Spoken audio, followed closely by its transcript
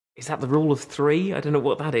Is that the rule of three? I don't know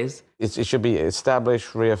what that is. It should be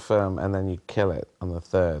establish, reaffirm, and then you kill it on the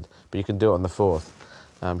third. But you can do it on the fourth.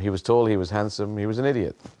 He was tall, he was handsome, he was an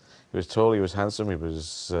idiot. He was tall, he was handsome, he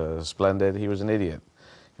was splendid, he was an idiot.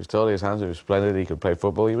 He was tall, he was handsome, he was splendid, he could play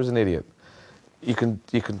football, he was an idiot. You can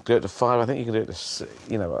do it to five, I think you can do it to,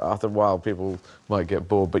 you know, after a while people might get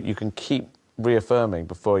bored, but you can keep reaffirming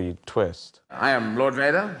before you twist. I am Lord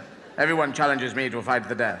Vader. Everyone challenges me to a fight to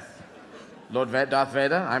the death. Darth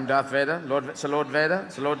Vader, I'm Darth Vader, Sir Lord Vader,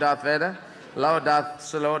 Sir Lord Darth Vader, Lord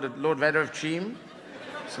Vader of Cheam,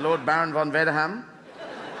 Sir Lord Baron von Vaderham,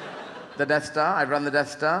 the Death Star, I run the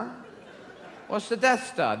Death Star. What's the Death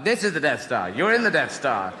Star? This is the Death Star, you're in the Death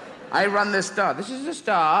Star. I run this star, this is a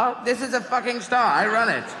star, this is a fucking star, I run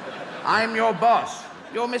it. I'm your boss,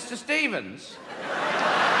 you're Mr. Stevens.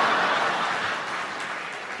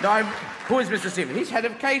 No, who is Mr. Stevens? He's head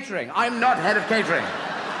of catering, I'm not head of catering.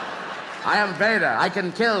 I am Vader. I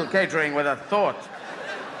can kill catering with a thought.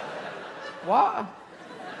 What?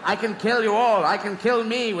 I can kill you all. I can kill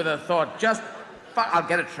me with a thought. Just fuck. I'll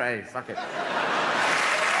get a tray. Fuck it.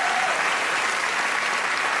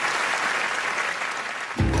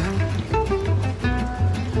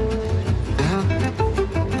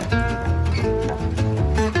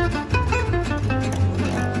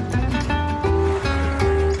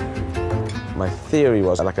 My theory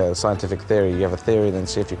was like a scientific theory. You have a theory, then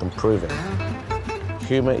see if you can prove it.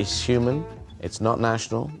 Humour is human. It's not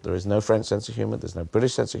national. There is no French sense of humour. There's no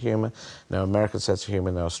British sense of humour, no American sense of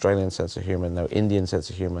humour, no Australian sense of humour, no Indian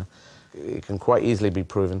sense of humour. It can quite easily be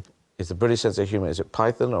proven. Is the British sense of humour, is it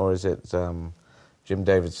Python or is it Jim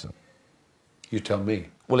Davidson? You tell me.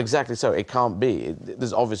 Well, exactly so. It can't be.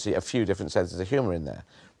 There's obviously a few different senses of humour in there.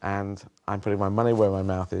 And I'm putting my money where my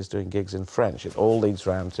mouth is, doing gigs in French. It all leads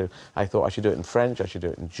round to, I thought I should do it in French, I should do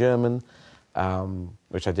it in German,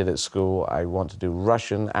 which I did at school. I want to do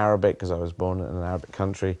Russian, Arabic, because I was born in an Arabic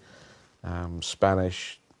country,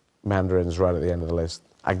 Spanish, Mandarin's right at the end of the list.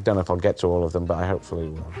 I don't know if I'll get to all of them, but I hopefully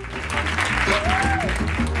will.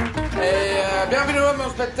 Bienvenue à mon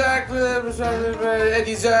spectacle,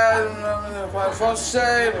 Edisa,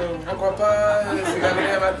 français, pourquoi pas, je vais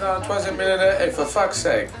gagner maintenant troisième millénaire, et for fuck's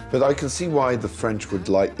sake. But I can see why the French would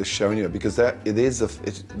like the show anyway, because there's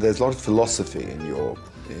a lot of philosophy in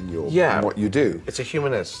what you do. It's a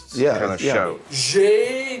humanist kind of show.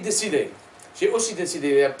 J'ai décidé, j'ai aussi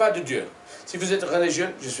décidé, il n'y a pas de Dieu. Si vous êtes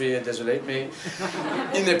religieux, je suis désolé, mais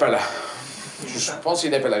il n'est pas là. Je pense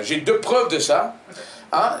qu'il n'est pas là. J'ai deux preuves de ça.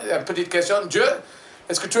 Hein? Une petite question. Dieu,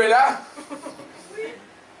 est-ce que tu es là? Oui.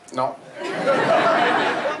 Non.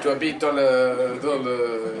 Tu habites sur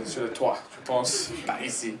le toit, je pense. Pas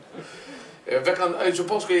ici. Je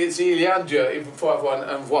pense que s'il y a un Dieu, il faut avoir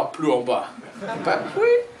une voix plus en bas. Pas, oui.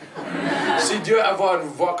 Si Dieu a une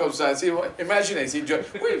voix comme ça, imaginez si Dieu...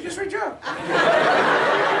 Oui, je suis Dieu.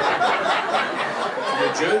 Le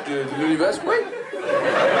Dieu de l'univers, oui.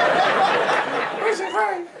 Oui, c'est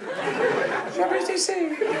vrai. J'habite ici.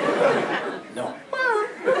 Non.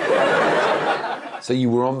 So you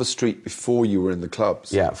were on the street before you were in the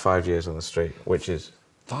clubs? Yeah, 5 years on the street, which is...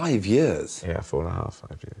 5 years? Yeah, 4.5,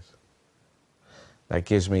 5 years. That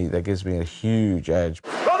gives me a huge edge.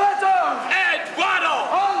 Roberto! Eduardo!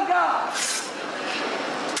 Olga!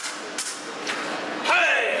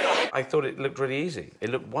 Hey! I thought it looked really easy. It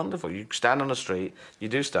looked wonderful. You stand on the street, you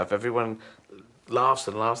do stuff, everyone laughs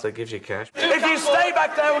and laughs, that gives you cash. If you stay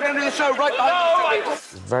back there, we're going to do the show right behind you.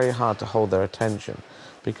 It's very hard to hold their attention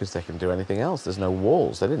because they can do anything else. There's no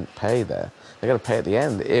walls. They didn't pay there. They're going to pay at the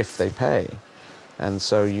end if they pay. And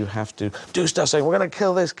so you have to do stuff saying, we're going to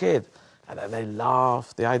kill this kid. And then they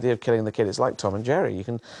laugh. The idea of killing the kid, it's like Tom and Jerry. You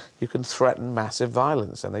can threaten massive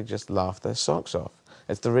violence and they just laugh their socks off.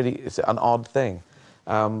 It's an odd thing.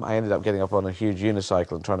 I ended up getting up on a huge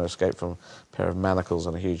unicycle and trying to escape from a pair of manacles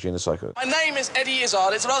on a huge unicycle. My name is Eddie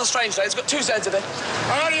Izzard. It's a rather strange name. It's got two Z's in it.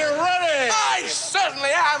 Are you ready? I certainly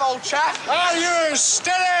am, old chap. Are you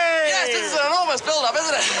steady? Yes, this is an enormous build-up,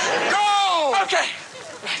 isn't it? Go! OK.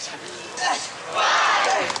 Right. 5,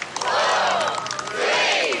 4,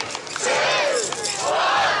 3, 2,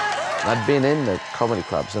 1. I'd been in the comedy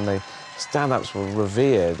clubs and the stand-ups were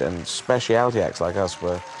revered and speciality acts like us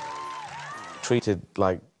were treated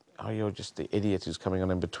like, oh, you're just the idiot who's coming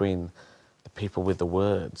on in between the people with the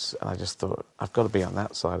words. And I just thought, I've got to be on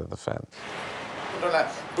that side of the fence. Dans la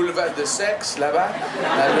boulevard de sexe, là-bas.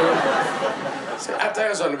 C'est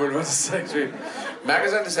intéressant, le boulevard de sexe, oui.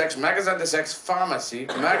 Magasin de sexe, pharmacie,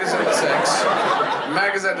 magasin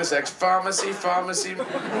de sexe, pharmacie.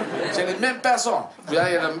 C'est les mêmes personnes. Vous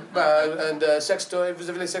avez un sex toy, vous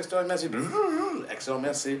avez les sex toys, merci. excellent,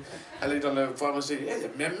 merci. Allez dans la pharmacie, il y a le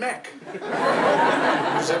même mec.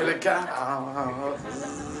 Vous avez les cartes.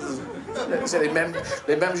 C'est les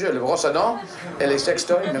mêmes jeux, le brosse à dents et les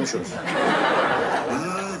sextoys, même chose.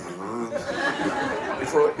 Il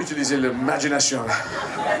faut utiliser l'imagination, là.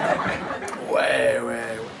 Ouais.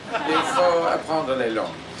 Il faut apprendre les langues.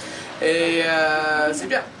 Et c'est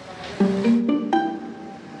bien.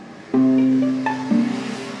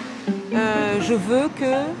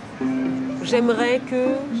 J'aimerais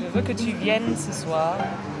que... Je veux que tu viennes ce soir.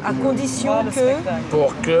 À condition voir le que... spectacle.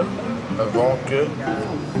 Pour que, avant que,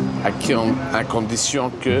 à condition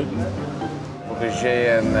que, pour que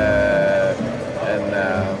j'ai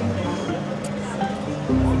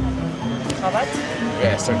Cravate?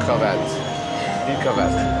 yes, une cravate. Une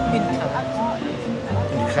cravate. Une cravate.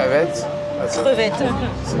 Une crevette. Crevette.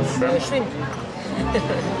 C'est shrimp. Shrimp.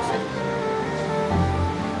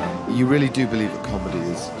 You really do believe that comedy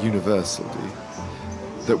is universal, do you?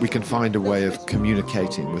 That we can find a way of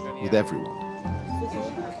communicating with everyone?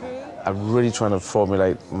 I'm really trying to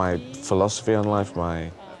formulate my philosophy on life, my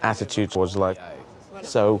attitude towards life.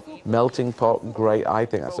 So, melting pot, great. I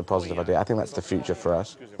think that's a positive idea. I think that's the future for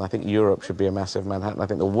us. I think Europe should be a massive Manhattan. I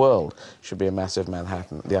think the world should be a massive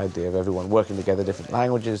Manhattan. The idea of everyone working together, different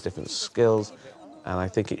languages, different skills. And I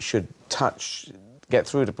think it should get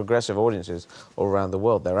through to progressive audiences all around the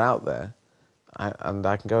world. They're out there, and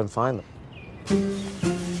I can go and find them.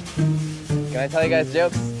 Can I tell you guys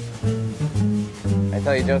jokes? Can I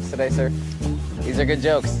tell you jokes today, sir? These are good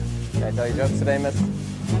jokes. Can I tell you jokes today, miss?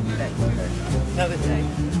 Another day.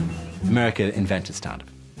 America invented stand-up.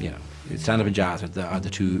 You know, stand-up and jazz are the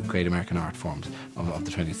two great American art forms of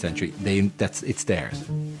the 20th century. It's theirs.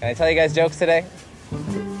 Can I tell you guys jokes today?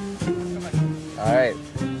 All right.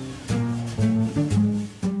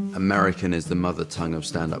 American is the mother tongue of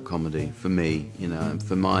stand-up comedy for me. You know,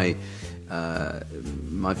 for my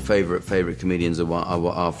favorite comedians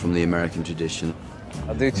are from the American tradition.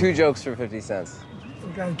 I'll do 2 jokes for 50 cents. You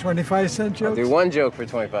got a 25-cent joke? I'll do 1 joke for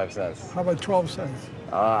 25 cents. How about 12 cents?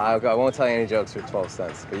 I won't tell you any jokes for 12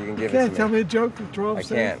 cents, but you can give it to me. You can't tell me a joke for 12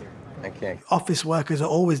 cents? I can't. Office workers are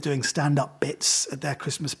always doing stand-up bits at their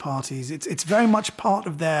Christmas parties. It's very much part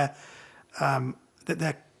of their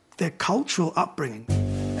cultural upbringing.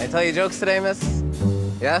 Can I tell you jokes today, miss?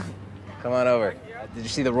 Yeah? Come on over. Did you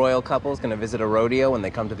see the royal couple's gonna visit a rodeo when they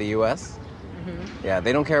come to the U.S.? Mm-hmm. Yeah,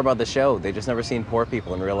 they don't care about the show. They've just never seen poor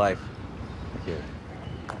people in real life. Thank you.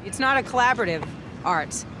 It's not a collaborative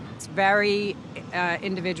art. It's very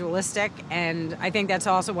individualistic, and I think that's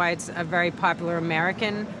also why it's a very popular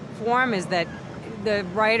American form, is that the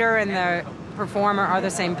writer and the performer are the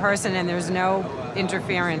same person, and there's no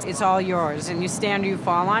interference. It's all yours, and you stand or you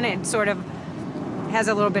fall on it. It sort of has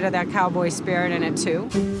a little bit of that cowboy spirit in it, too.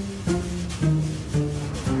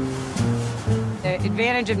 The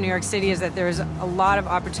advantage of New York City is that there's a lot of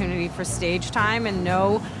opportunity for stage time, and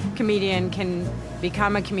no comedian can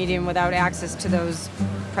become a comedian without access to those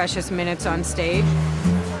precious minutes on stage.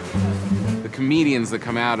 The comedians that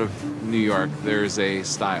come out of New York, there's a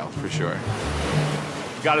style for sure.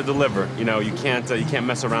 You got to deliver. You know, you can't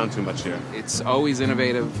mess around too much here. It's always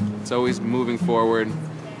innovative. It's always moving forward.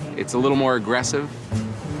 It's a little more aggressive.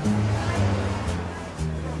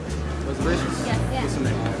 Reservations? Yes.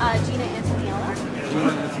 Gina Antoniella.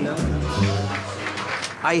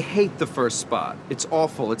 I hate the first spot. It's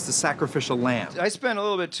awful. It's the sacrificial lamb. I spent a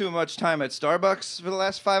little bit too much time at Starbucks for the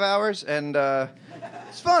last 5 hours, and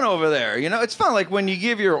it's fun over there. You know, it's fun. Like when you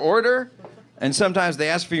give your order, and sometimes they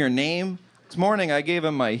ask for your name. This morning I gave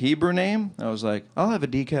him my Hebrew name. I was like, I'll have a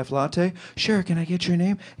decaf latte. Sure, can I get your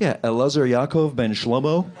name? Yeah, Elazar Yaakov Ben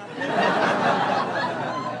Shlomo.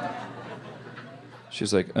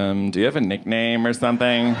 She's like, do you have a nickname or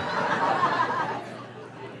something?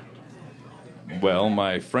 Well,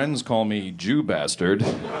 my friends call me Jew Bastard.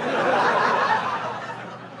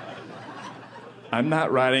 I'm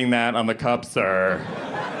not writing that on the cup, sir.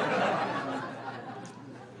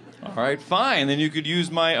 All right, fine. Then you could use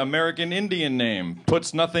my American Indian name.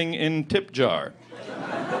 Puts nothing in tip jar.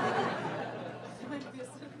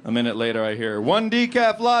 A minute later, I hear, 1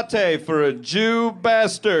 decaf latte for a Jew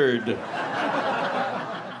Bastard.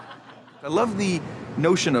 I love the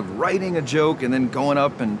notion of writing a joke and then going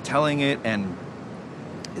up and telling it, and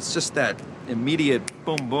it's just that immediate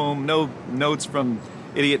boom, boom, no notes from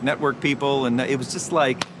idiot network people, and it was just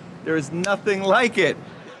like, there is nothing like it.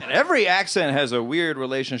 And every accent has a weird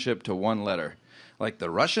relationship to one letter. Like the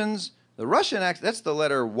Russian accent, that's the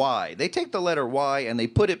letter Y. They take the letter Y and they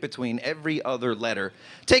put it between every other letter.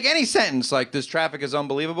 Take any sentence like, this traffic is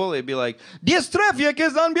unbelievable, they'd be like, this traffic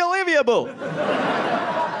is unbelievable.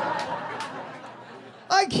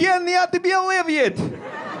 I cannot believe it.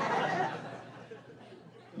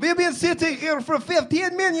 We've been sitting here for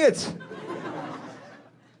 15 minutes.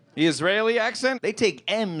 The Israeli accent, they take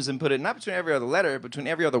M's and put it not between every other letter, but between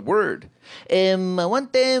every other word. I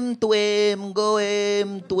want them to go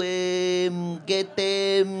to get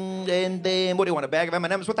them, and then what do you want, a bag of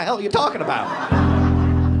M&M's? What the hell are you talking about?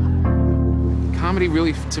 Comedy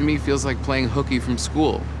really, to me, feels like playing hooky from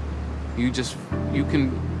school. You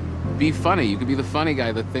can be funny. You can be the funny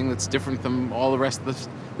guy, the thing that's different than all the rest of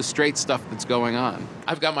the straight stuff that's going on.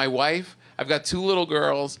 I've got my wife, I've got 2 little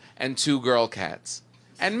girls, and 2 girl cats.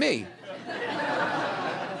 And me.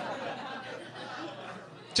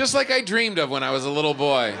 Just like I dreamed of when I was a little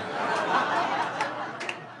boy.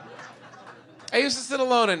 I used to sit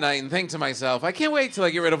alone at night and think to myself, I can't wait till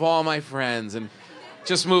I get rid of all my friends and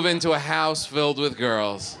just move into a house filled with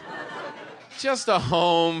girls. Just a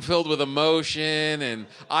home filled with emotion and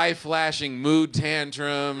eye-flashing mood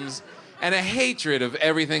tantrums and a hatred of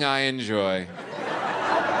everything I enjoy.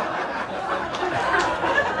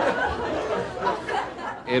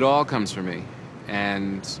 It all comes from me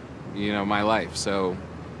and, you know, my life. So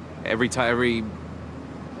every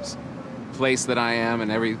place that I am and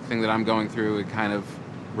everything that I'm going through, it kind of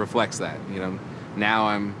reflects that, you know. Now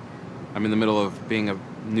I'm in the middle of being a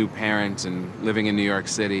new parent and living in New York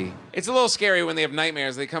City. It's a little scary when they have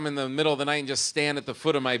nightmares. They come in the middle of the night and just stand at the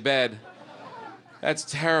foot of my bed. That's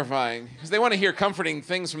terrifying, because they want to hear comforting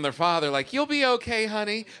things from their father, like, you'll be okay,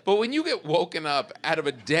 honey. But when you get woken up out of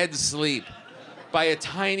a dead sleep by a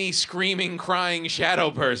tiny, screaming, crying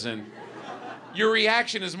shadow person, your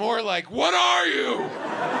reaction is more like, what are you?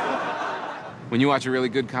 When you watch a really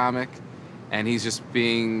good comic, and he's just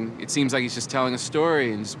it seems like he's just telling a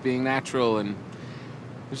story and just being natural, and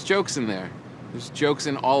there's jokes in there. There's jokes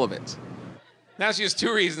in all of it. Now she has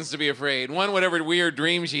 2 reasons to be afraid. One, whatever weird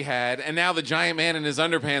dream she had, and now the giant man in his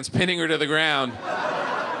underpants pinning her to the ground.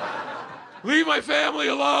 Leave my family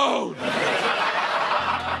alone!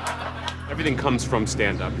 Everything comes from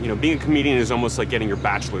stand-up. You know, being a comedian is almost like getting your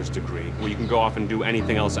bachelor's degree, where you can go off and do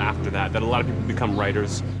anything else after that a lot of people become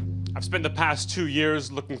writers. I've spent the past 2 years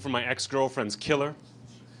looking for my ex-girlfriend's killer,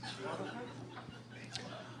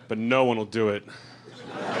 but no one will do it.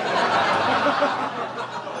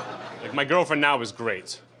 Like, my girlfriend now is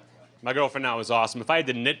great. My girlfriend now is awesome. If I had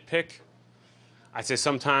to nitpick, I'd say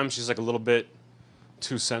sometimes she's like a little bit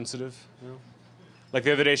too sensitive, you know? Like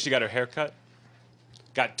the other day, she got her hair cut.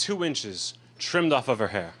 Got 2 inches trimmed off of her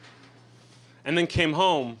hair, and then came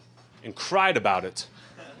home and cried about it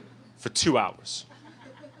for 2 hours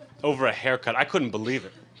over a haircut. I couldn't believe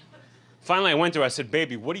it. Finally, I went to her, I said,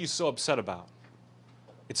 baby, what are you so upset about?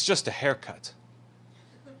 It's just a haircut.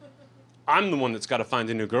 I'm the one that's got to find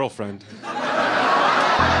a new girlfriend.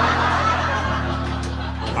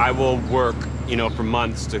 I will work, you know, for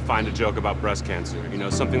months to find a joke about breast cancer. You know,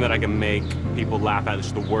 something that I can make people laugh at.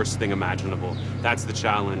 It's the worst thing imaginable. That's the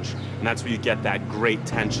challenge, and that's where you get that great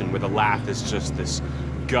tension, where the laugh is just this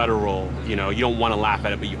guttural, you know, you don't want to laugh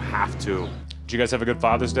at it, but you have to. Did you guys have a good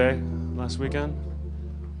Father's Day last weekend?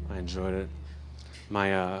 I enjoyed it. My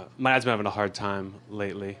dad's been having a hard time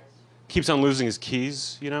lately. Keeps on losing his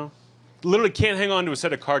keys, you know? Literally can't hang on to a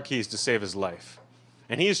set of car keys to save his life.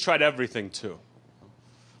 And he's tried everything, too.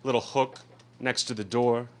 Little hook next to the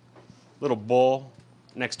door, little bowl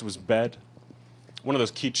next to his bed, one of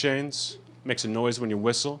those keychains, makes a noise when you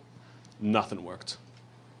whistle. Nothing worked.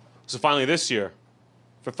 So finally this year,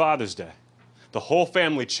 for Father's Day, the whole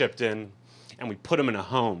family chipped in and we put him in a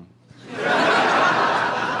home.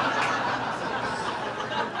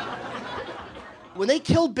 When they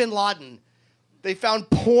killed bin Laden, they found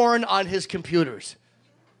porn on his computers.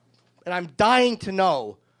 And I'm dying to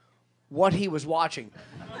know what he was watching.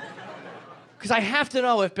 Because I have to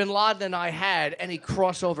know if bin Laden and I had any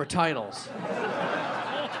crossover titles.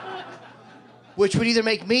 Which would either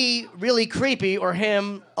make me really creepy or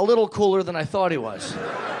him a little cooler than I thought he was.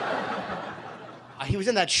 He was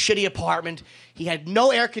in that shitty apartment. He had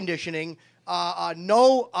no air conditioning,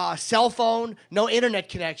 no cell phone, no internet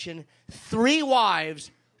connection, 3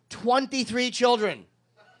 wives, 23 children.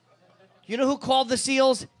 You know who called the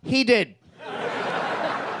SEALs? He did.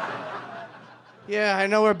 Yeah, I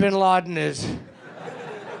know where bin Laden is.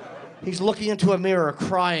 He's looking into a mirror,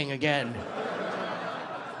 crying again.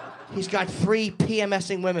 He's got 3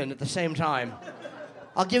 PMSing women at the same time.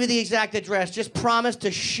 I'll give you the exact address. Just promise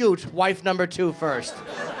to shoot wife number 2 first.